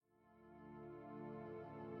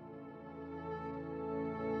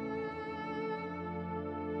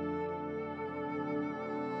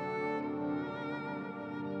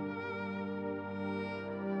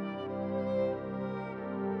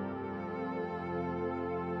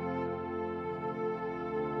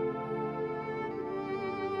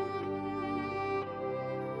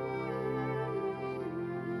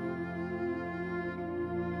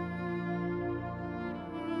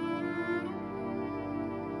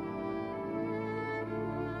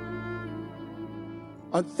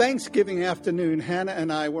On Thanksgiving afternoon, Hannah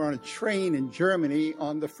and I were on a train in Germany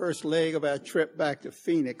on the first leg of our trip back to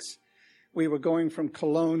Phoenix. We were going from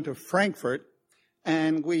Cologne to Frankfurt,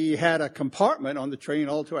 and we had a compartment on the train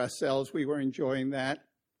all to ourselves. We were enjoying that,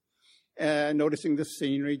 noticing the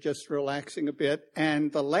scenery, just relaxing a bit.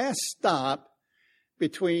 And the last stop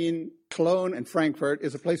between Cologne and Frankfurt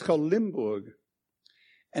is a place called Limburg.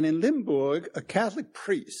 And in Limburg, a Catholic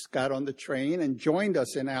priest got on the train and joined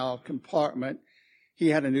us in our compartment. He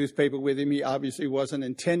had a newspaper with him. He obviously wasn't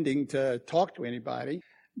intending to talk to anybody.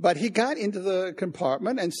 But he got into the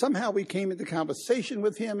compartment, and somehow we came into conversation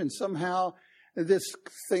with him, and somehow this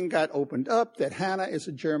thing got opened up that Hannah is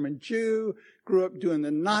a German Jew, grew up during the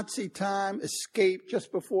Nazi time, escaped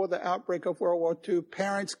just before the outbreak of World War II.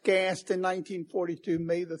 Parents gassed in 1942,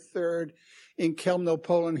 May the 3rd, in Chełmno,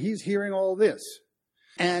 Poland. He's hearing all this.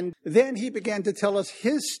 And then he began to tell us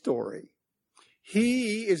his story.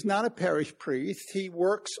 He is not a parish priest. He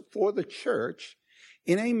works for the church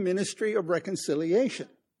in a ministry of reconciliation.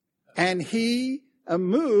 And he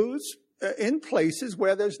moves in places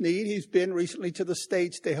where there's need. He's been recently to the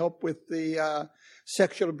States to help with the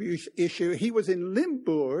sexual abuse issue. He was in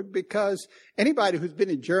Limburg because anybody who's been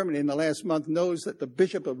in Germany in the last month knows that the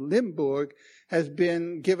Bishop of Limburg has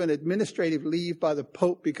been given administrative leave by the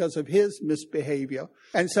Pope because of his misbehavior.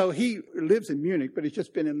 And so he lives in Munich, but he's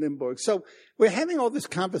just been in Limburg. So we're having all this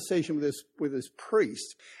conversation with this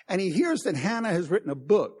priest, and he hears that Hannah has written a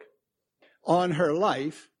book on her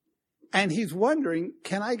life, and he's wondering,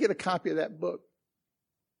 can I get a copy of that book?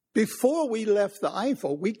 Before we left the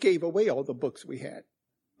Eiffel, we gave away all the books we had.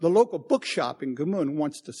 The local bookshop in Gmünd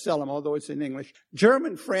wants to sell them, although it's in English.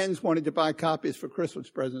 German friends wanted to buy copies for Christmas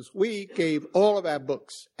presents. We gave all of our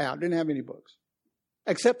books out. Didn't have any books.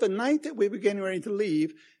 Except the night that we were getting ready to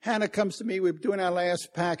leave, Hannah comes to me. We were doing our last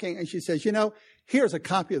packing, and she says, here's a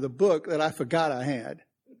copy of the book that I forgot I had.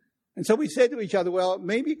 And so we said to each other, well,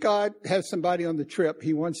 maybe God has somebody on the trip.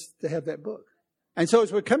 He wants to have that book. And so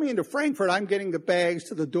as we're coming into Frankfurt, I'm getting the bags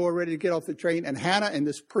to the door ready to get off the train. And Hannah and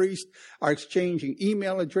this priest are exchanging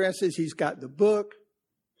email addresses. He's got the book.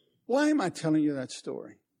 Why am I telling you that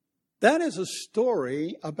story? That is a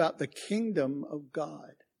story about the kingdom of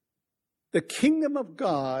God. The kingdom of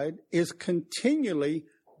God is continually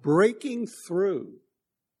breaking through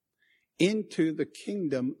into the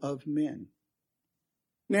kingdom of men.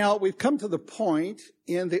 Now, we've come to the point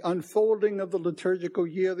in the unfolding of the liturgical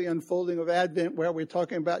year, the unfolding of Advent, where we're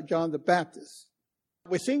talking about John the Baptist.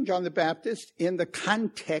 We're seeing John the Baptist in the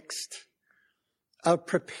context of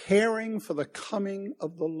preparing for the coming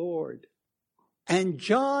of the Lord. And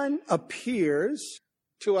John appears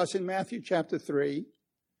to us in Matthew chapter 3.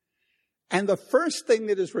 And the first thing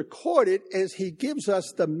that is recorded is he gives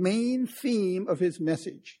us the main theme of his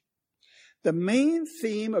message. The main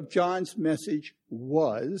theme of John's message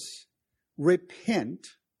was, repent,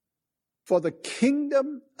 for the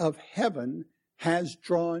kingdom of heaven has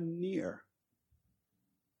drawn near.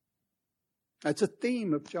 That's a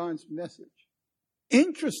theme of John's message.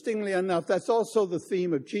 Interestingly enough, that's also the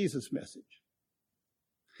theme of Jesus' message.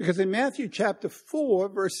 Because in Matthew chapter 4,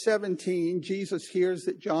 verse 17, Jesus hears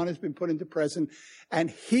that John has been put into prison, and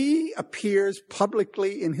he appears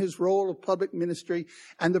publicly in his role of public ministry.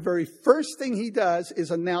 And the very first thing he does is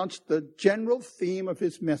announce the general theme of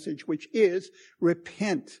his message, which is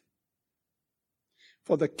repent,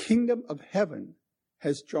 for the kingdom of heaven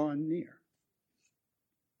has drawn near.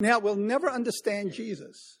 Now, we'll never understand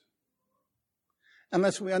Jesus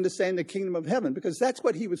unless we understand the kingdom of heaven, because that's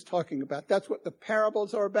what he was talking about. That's what the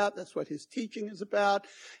parables are about. That's what his teaching is about.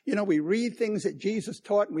 We read things that Jesus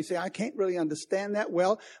taught and we say, I can't really understand that.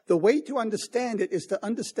 Well, the way to understand it is to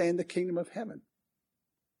understand the kingdom of heaven,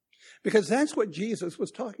 because that's what Jesus was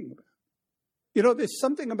talking about. There's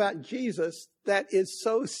something about Jesus that is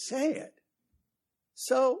so sad,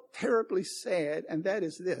 so terribly sad, and that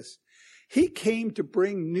is this. He came to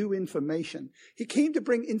bring new information. He came to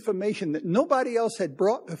bring information that nobody else had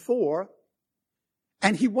brought before,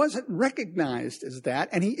 and he wasn't recognized as that,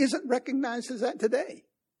 and he isn't recognized as that today.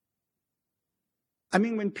 I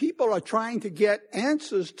mean, when people are trying to get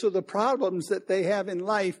answers to the problems that they have in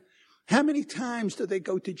life, how many times do they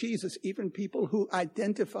go to Jesus, even people who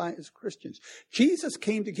identify as Christians? Jesus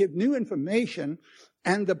came to give new information,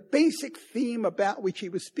 and the basic theme about which he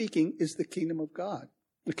was speaking is the kingdom of God.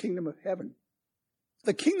 The kingdom of heaven.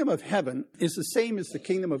 The kingdom of heaven is the same as the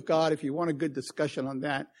kingdom of God. If you want a good discussion on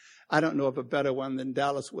that, I don't know of a better one than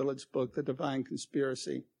Dallas Willard's book, The Divine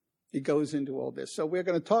Conspiracy. He goes into all this. So we're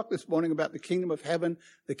going to talk this morning about the kingdom of heaven,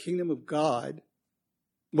 the kingdom of God.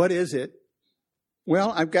 What is it?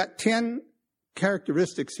 Well, I've got 10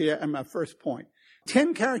 characteristics here and my first point.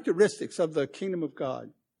 10 characteristics of the kingdom of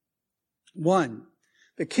God. 1,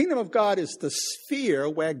 the kingdom of God is the sphere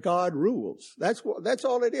where God rules. That's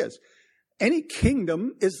all it is. Any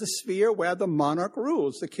kingdom is the sphere where the monarch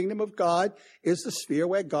rules. The kingdom of God is the sphere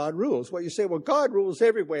where God rules. Well, you say, well, God rules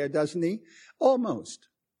everywhere, doesn't he? Almost.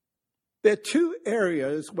 There are 2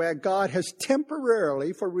 areas where God has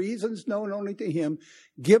temporarily, for reasons known only to him,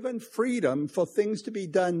 given freedom for things to be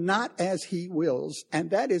done not as he wills,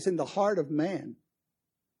 and that is in the heart of man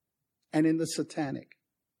and in the satanic.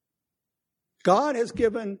 God has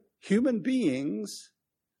given human beings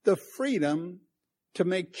the freedom to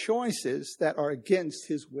make choices that are against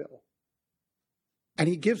his will. And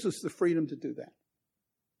he gives us the freedom to do that.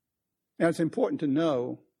 Now, it's important to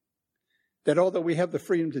know that although we have the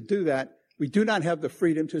freedom to do that, we do not have the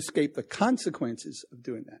freedom to escape the consequences of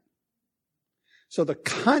doing that. So the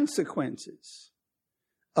consequences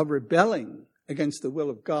of rebelling against the will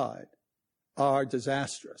of God are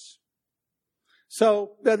disastrous.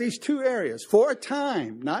 So there are these 2 areas. For a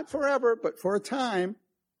time, not forever, but for a time,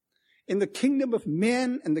 in the kingdom of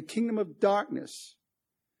men and the kingdom of darkness,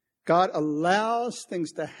 God allows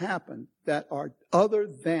things to happen that are other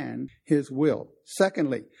than his will.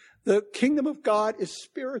 Secondly, the kingdom of God is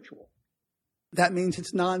spiritual. That means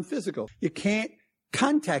it's non-physical. You can't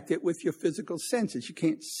contact it with your physical senses. You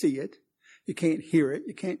can't see it. You can't hear it.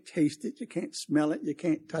 You can't taste it. You can't smell it. You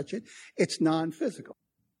can't touch it. It's non-physical.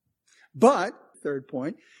 But, third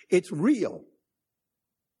point, it's real.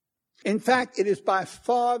 In fact, it is by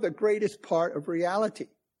far the greatest part of reality.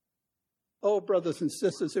 Oh, brothers and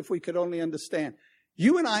sisters, if we could only understand.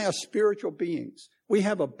 You and I are spiritual beings. We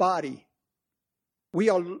have a body. We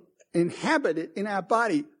are inhabited in our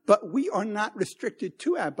body, but we are not restricted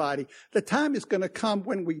to our body. The time is going to come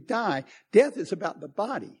when we die. Death is about the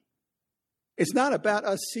body. It's not about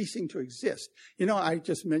us ceasing to exist. You know, I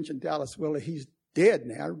just mentioned Dallas Willard. He's dead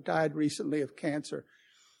now, died recently of cancer.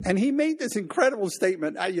 And he made this incredible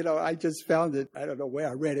statement. I just found it. I don't know where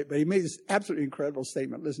I read it, but he made this absolutely incredible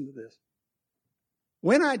statement. Listen to this.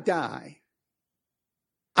 When I die,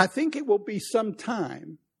 I think it will be some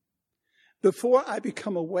time before I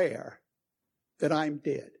become aware that I'm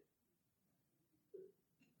dead.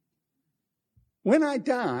 When I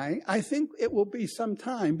die, I think it will be some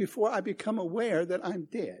time before I become aware that I'm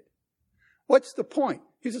dead. What's the point?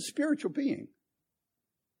 He's a spiritual being.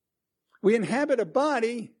 We inhabit a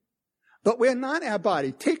body, but we're not our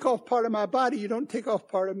body. Take off part of my body, you don't take off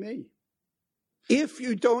part of me. If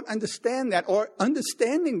you don't understand that, or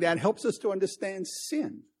understanding that helps us to understand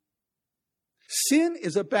sin. Sin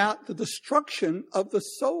is about the destruction of the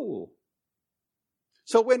soul.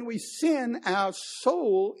 So when we sin, our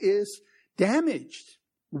soul is damaged,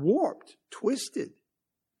 warped, twisted.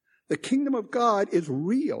 The kingdom of God is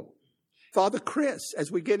real. Father Chris,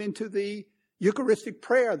 as we get into the Eucharistic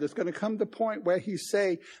prayer, there's going to come the point where he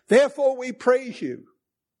say, therefore we praise you,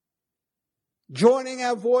 joining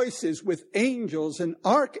our voices with angels and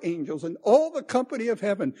archangels and all the company of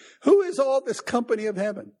heaven. Who is all this company of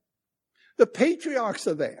heaven? The patriarchs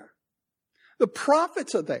are there. The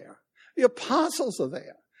prophets are there. The apostles are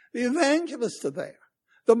there. The evangelists are there.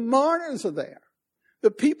 The martyrs are there.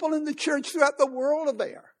 The people in the church throughout the world are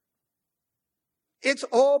there. It's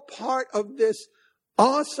all part of this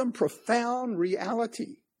awesome, profound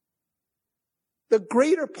reality. The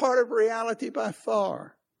greater part of reality by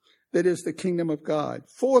far, that is the kingdom of God.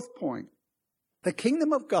 Fourth point, the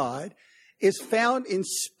kingdom of God is found in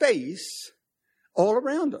space all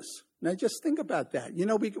around us. Now just think about that. You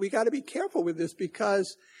know, we got to be careful with this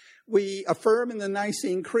because we affirm in the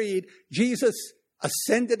Nicene Creed, Jesus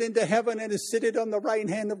ascended into heaven and is seated on the right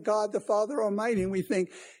hand of God the Father Almighty. And we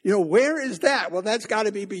think, where is that? Well, that's got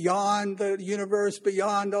to be beyond the universe,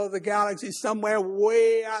 beyond all the galaxies, somewhere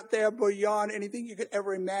way out there beyond anything you could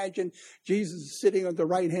ever imagine. Jesus is sitting on the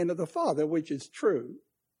right hand of the Father, which is true.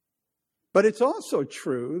 But it's also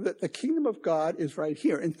true that the kingdom of God is right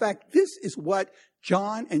here. In fact, this is what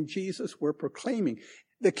John and Jesus were proclaiming.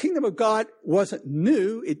 The kingdom of God wasn't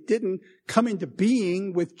new. It didn't come into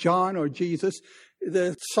being with John or Jesus.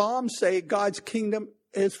 The Psalms say God's kingdom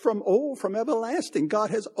is from old, from everlasting.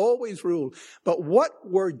 God has always ruled. But what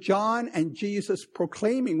were John and Jesus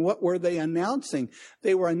proclaiming? What were they announcing?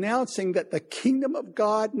 They were announcing that the kingdom of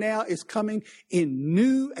God now is coming in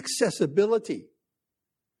new accessibility.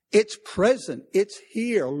 It's present. It's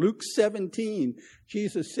here. Luke 17,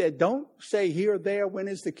 Jesus said, don't say here or there, when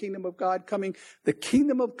is the kingdom of God coming? The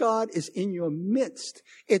kingdom of God is in your midst.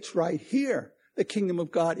 It's right here. The kingdom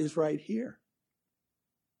of God is right here.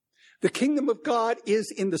 The kingdom of God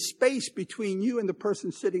is in the space between you and the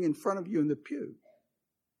person sitting in front of you in the pew.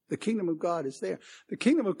 The kingdom of God is there. The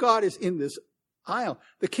kingdom of God is in this aisle.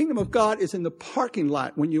 The kingdom of God is in the parking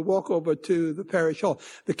lot when you walk over to the parish hall.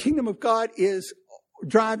 The kingdom of God is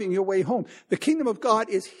driving your way home. The kingdom of God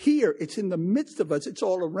is here. It's in the midst of us. It's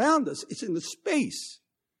all around us. It's in the space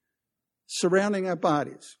surrounding our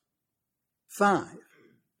bodies. 5,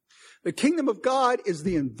 the kingdom of God is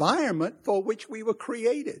the environment for which we were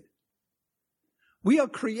created. We are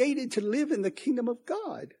created to live in the kingdom of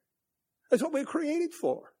God. That's what we're created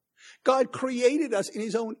for. God created us in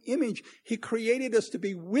his own image. He created us to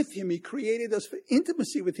be with him. He created us for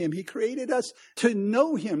intimacy with him. He created us to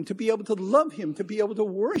know him, to be able to love him, to be able to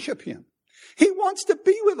worship him. He wants to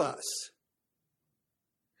be with us.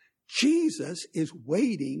 Jesus is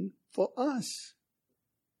waiting for us.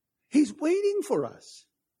 He's waiting for us.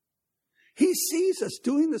 He sees us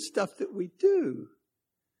doing the stuff that we do.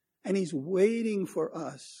 And he's waiting for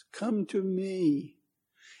us. Come to me.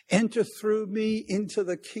 Enter through me into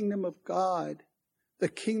the kingdom of God, the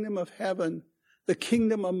kingdom of heaven, the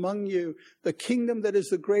kingdom among you, the kingdom that is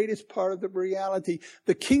the greatest part of the reality,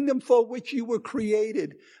 the kingdom for which you were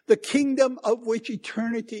created, the kingdom of which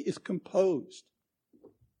eternity is composed,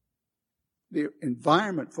 the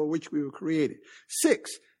environment for which we were created.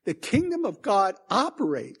 6, the kingdom of God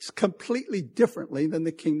operates completely differently than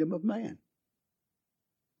the kingdom of man.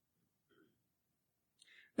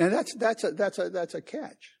 Now that's a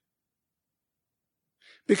catch.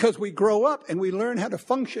 Because we grow up and we learn how to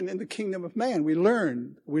function in the kingdom of man. We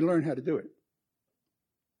learn how to do it.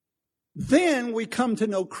 Then we come to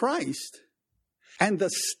know Christ, and the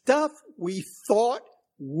stuff we thought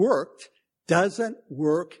worked doesn't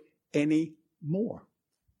work anymore.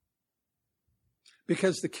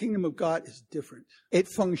 Because the kingdom of God is different. It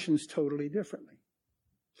functions totally differently.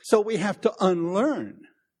 So we have to unlearn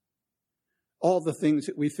all the things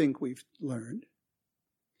that we think we've learned.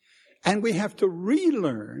 And we have to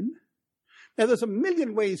relearn. Now, there's a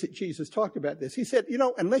million ways that Jesus talked about this. He said,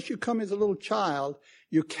 unless you come as a little child,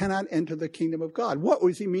 you cannot enter the kingdom of God. What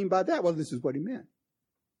does he mean by that? Well, this is what he meant.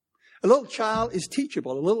 A little child is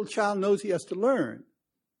teachable. A little child knows he has to learn.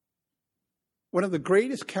 One of the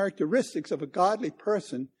greatest characteristics of a godly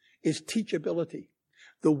person is teachability.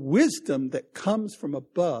 The wisdom that comes from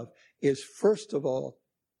above is, first of all,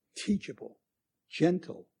 teachable,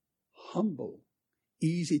 gentle, humble,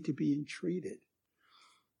 easy to be entreated.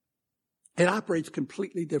 It operates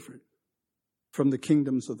completely different from the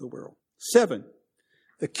kingdoms of the world. 7,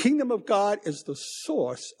 the kingdom of God is the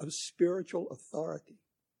source of spiritual authority.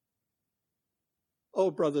 Oh,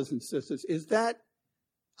 brothers and sisters, is that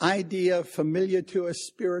idea familiar to us,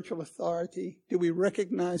 spiritual authority? Do we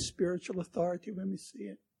recognize spiritual authority when we see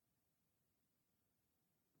it?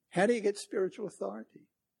 How do you get spiritual authority?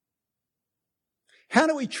 How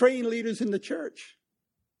do we train leaders in the church?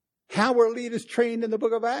 How were leaders trained in the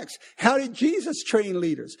book of Acts? How did Jesus train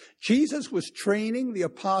leaders? Jesus was training the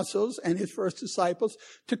apostles and his first disciples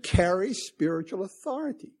to carry spiritual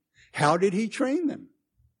authority. How did he train them?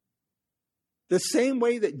 The same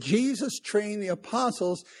way that Jesus trained the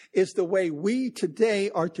apostles is the way we today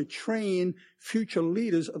are to train future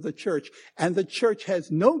leaders of the church. And the church has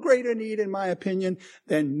no greater need, in my opinion,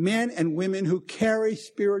 than men and women who carry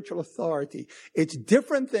spiritual authority. It's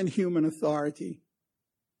different than human authority.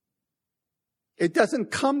 It doesn't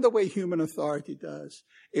come the way human authority does.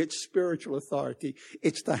 It's spiritual authority.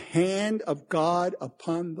 It's the hand of God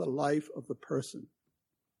upon the life of the person.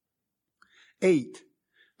 8,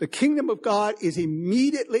 the kingdom of God is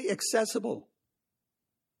immediately accessible.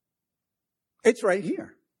 It's right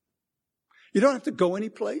here. You don't have to go any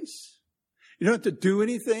place. You don't have to do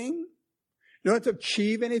anything. You don't have to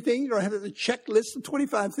achieve anything. You don't have to checklist of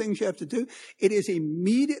 25 things you have to do. It is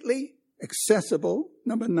immediately accessible,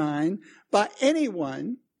 number 9, by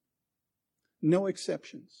anyone, no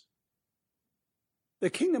exceptions.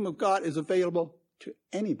 The kingdom of God is available to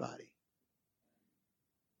anybody.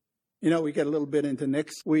 We get a little bit into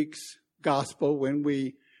next week's gospel when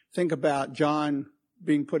we think about John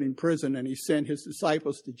being put in prison and he sent his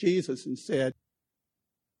disciples to Jesus and said,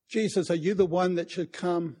 Jesus, are you the one that should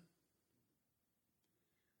come?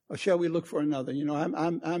 Or shall we look for another?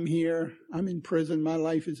 I'm here. I'm in prison. My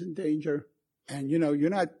life is in danger. And, you're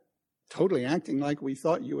not totally acting like we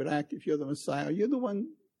thought you would act if you're the Messiah. Are you the one,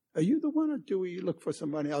 or do we look for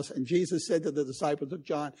somebody else? And Jesus said to the disciples of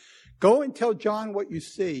John, go and tell John what you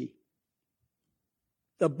see.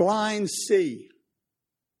 The blind see.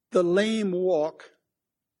 The lame walk.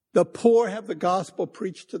 The poor have the gospel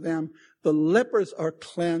preached to them. The lepers are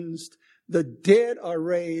cleansed. The dead are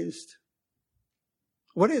raised.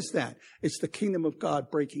 What is that? It's the kingdom of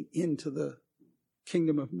God breaking into the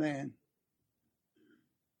kingdom of man.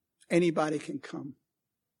 Anybody can come.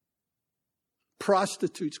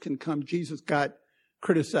 Prostitutes can come. Jesus got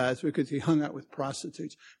criticized because he hung out with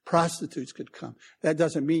prostitutes. Prostitutes could come. That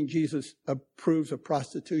doesn't mean Jesus approves of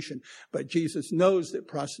prostitution, but Jesus knows that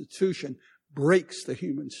prostitution breaks the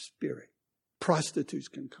human spirit. Prostitutes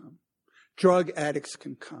can come. Drug addicts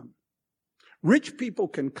can come. Rich people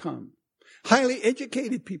can come. Highly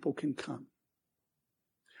educated people can come.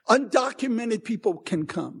 Undocumented people can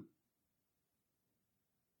come.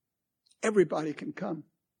 Everybody can come.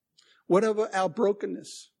 Whatever our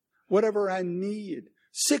brokenness, whatever our need,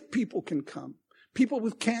 sick people can come. People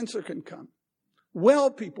with cancer can come.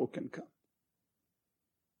 Well people can come.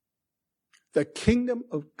 The kingdom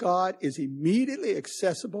of God is immediately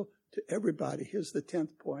accessible to everybody. Here's the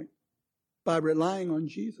 10th point. By relying on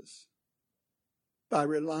Jesus. By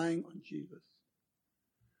relying on Jesus.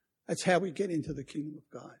 That's how we get into the kingdom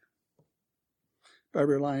of God. By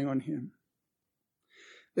relying on him.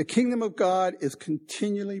 The kingdom of God is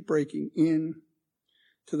continually breaking in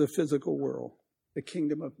to the physical world, the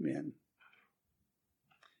kingdom of men.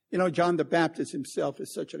 You know, John the Baptist himself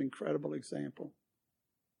is such an incredible example.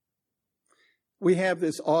 We have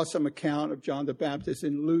this awesome account of John the Baptist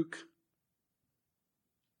in Luke.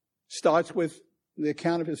 Starts with the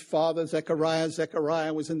account of his father, Zechariah.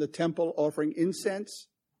 Zechariah was in the temple offering incense.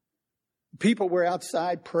 People were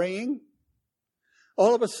outside praying.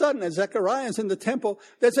 All of a sudden, as Zechariah is in the temple,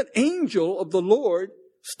 there's an angel of the Lord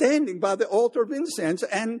standing by the altar of incense,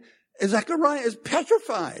 and Zechariah is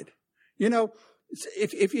petrified. You know,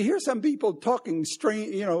 if you hear some people talking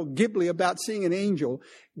strange, gibbly about seeing an angel,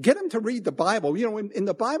 get them to read the Bible. You know, in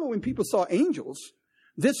the Bible, when people saw angels,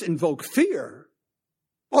 this invoked fear.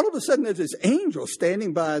 All of a sudden, there's this angel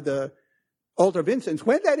standing by the altar of incense.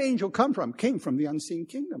 Where did that angel come from? Came from the unseen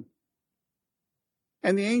kingdom.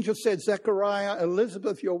 And the angel said, Zechariah,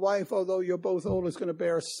 Elizabeth, your wife, although you're both old, is going to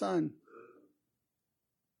bear a son.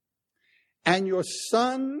 And your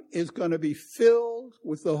son is going to be filled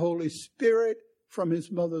with the Holy Spirit from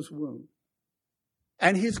his mother's womb.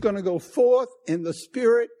 And he's going to go forth in the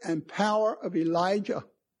spirit and power of Elijah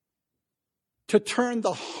to turn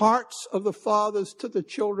the hearts of the fathers to the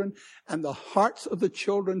children and the hearts of the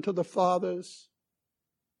children to the fathers.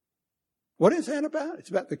 What is that about? It's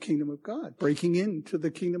about the kingdom of God, breaking into the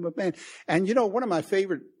kingdom of man. And you know, one of my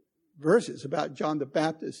favorite verses about John the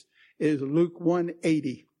Baptist is Luke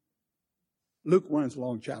 1:80. Luke 1 is a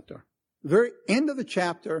long chapter. The very end of the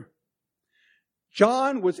chapter,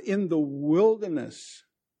 John was in the wilderness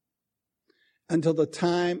until the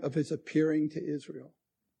time of his appearing to Israel.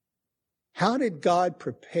 How did God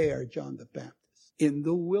prepare John the Baptist? In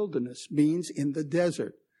the wilderness means in the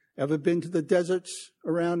desert. Ever been to the deserts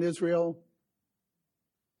around Israel?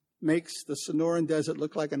 Makes the Sonoran Desert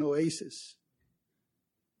look like an oasis.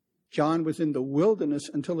 John was in the wilderness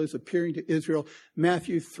until his appearing to Israel.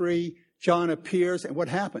 Matthew 3, John appears, and what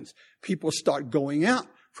happens? People start going out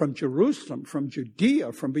from Jerusalem, from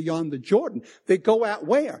Judea, from beyond the Jordan. They go out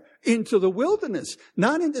where? Into the wilderness.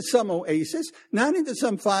 Not into some oasis, not into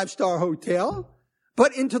some 5-star hotel,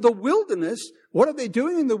 but into the wilderness. What are they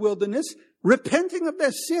doing in the wilderness? Repenting of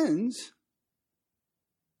their sins.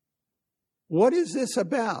 What is this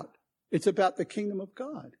about? It's about the kingdom of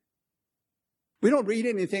God. We don't read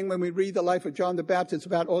anything when we read the life of John the Baptist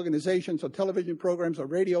about organizations or television programs or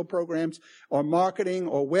radio programs or marketing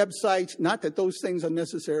or websites. Not that those things are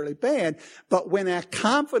necessarily bad, but when our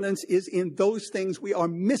confidence is in those things, we are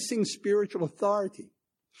missing spiritual authority.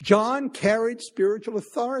 John carried spiritual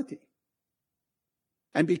authority.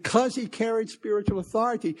 And because he carried spiritual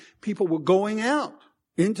authority, people were going out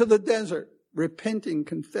into the desert, repenting,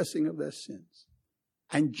 confessing of their sins.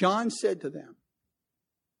 And John said to them,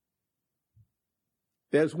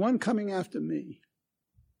 there's one coming after me.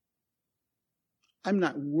 I'm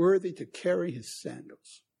not worthy to carry his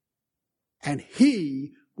sandals. And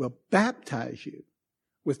he will baptize you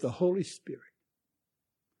with the Holy Spirit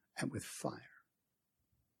and with fire.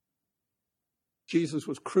 Jesus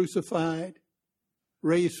was crucified,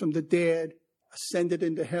 raised from the dead, ascended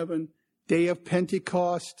into heaven, day of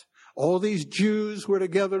Pentecost. All these Jews were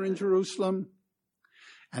together in Jerusalem,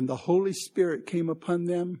 and the Holy Spirit came upon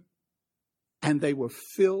them, and they were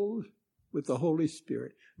filled with the Holy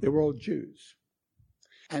Spirit. They were all Jews.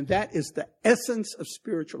 And that is the essence of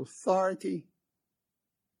spiritual authority,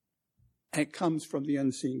 and it comes from the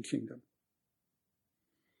unseen kingdom.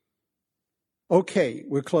 Okay,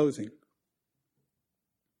 we're closing.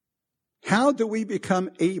 How do we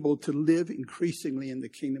become able to live increasingly in the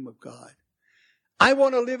kingdom of God? I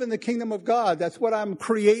want to live in the kingdom of God. That's what I'm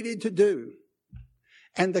created to do.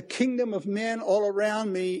 And the kingdom of men all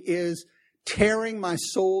around me is tearing my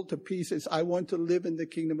soul to pieces. I want to live in the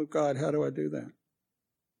kingdom of God. How do I do that?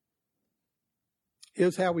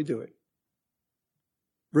 Here's how we do it.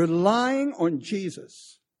 Relying on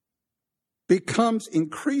Jesus becomes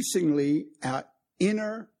increasingly our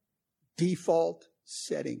inner default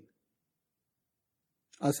setting.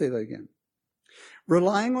 I'll say that again.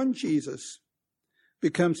 Relying on Jesus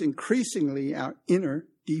becomes increasingly our inner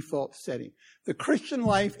default setting. The Christian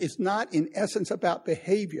life is not in essence about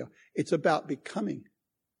behavior. It's about becoming.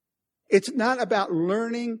 It's not about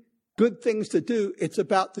learning good things to do. It's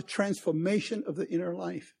about the transformation of the inner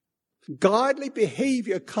life. Godly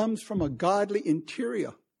behavior comes from a godly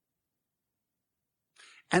interior.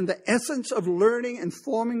 And the essence of learning and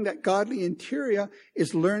forming that godly interior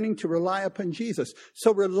is learning to rely upon Jesus.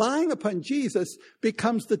 So relying upon Jesus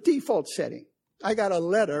becomes the default setting. I got a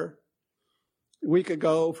letter a week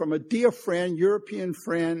ago from a dear friend, European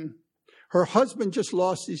friend. Her husband just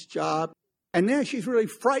lost his job, and now she's really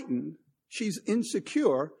frightened. She's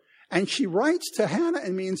insecure, and she writes to Hannah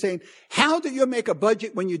and me and saying, how do you make a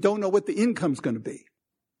budget when you don't know what the income's going to be?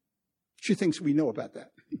 She thinks we know about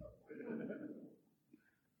that.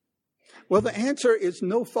 Well, the answer is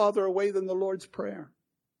no farther away than the Lord's Prayer.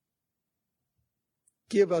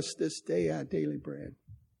 Give us this day our daily bread.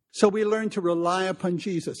 So we learn to rely upon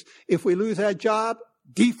Jesus. If we lose our job,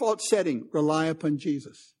 default setting, rely upon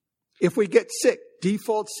Jesus. If we get sick,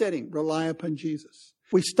 default setting, rely upon Jesus.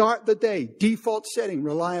 We start the day, default setting,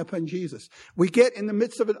 rely upon Jesus. We get in the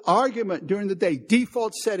midst of an argument during the day,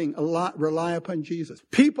 default setting, rely upon Jesus.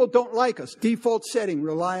 People don't like us, default setting,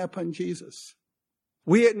 rely upon Jesus.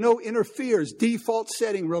 We at no interferes, default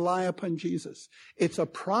setting, rely upon Jesus. It's a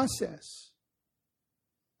process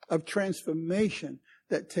of transformation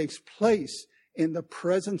that takes place in the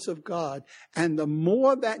presence of God. And the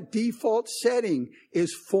more that default setting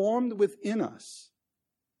is formed within us,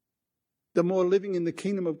 the more living in the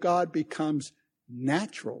kingdom of God becomes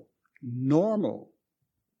natural, normal,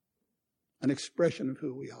 an expression of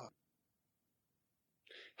who we are.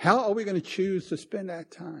 How are we going to choose to spend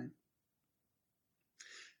that time?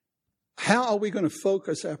 How are we going to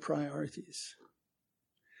focus our priorities?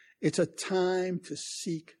 It's a time to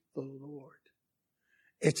seek the Lord.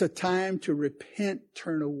 It's a time to repent,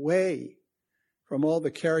 turn away from all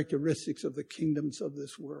the characteristics of the kingdoms of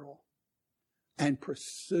this world and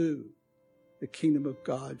pursue the kingdom of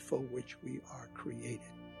God for which we are created.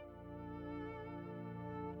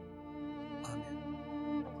 Amen.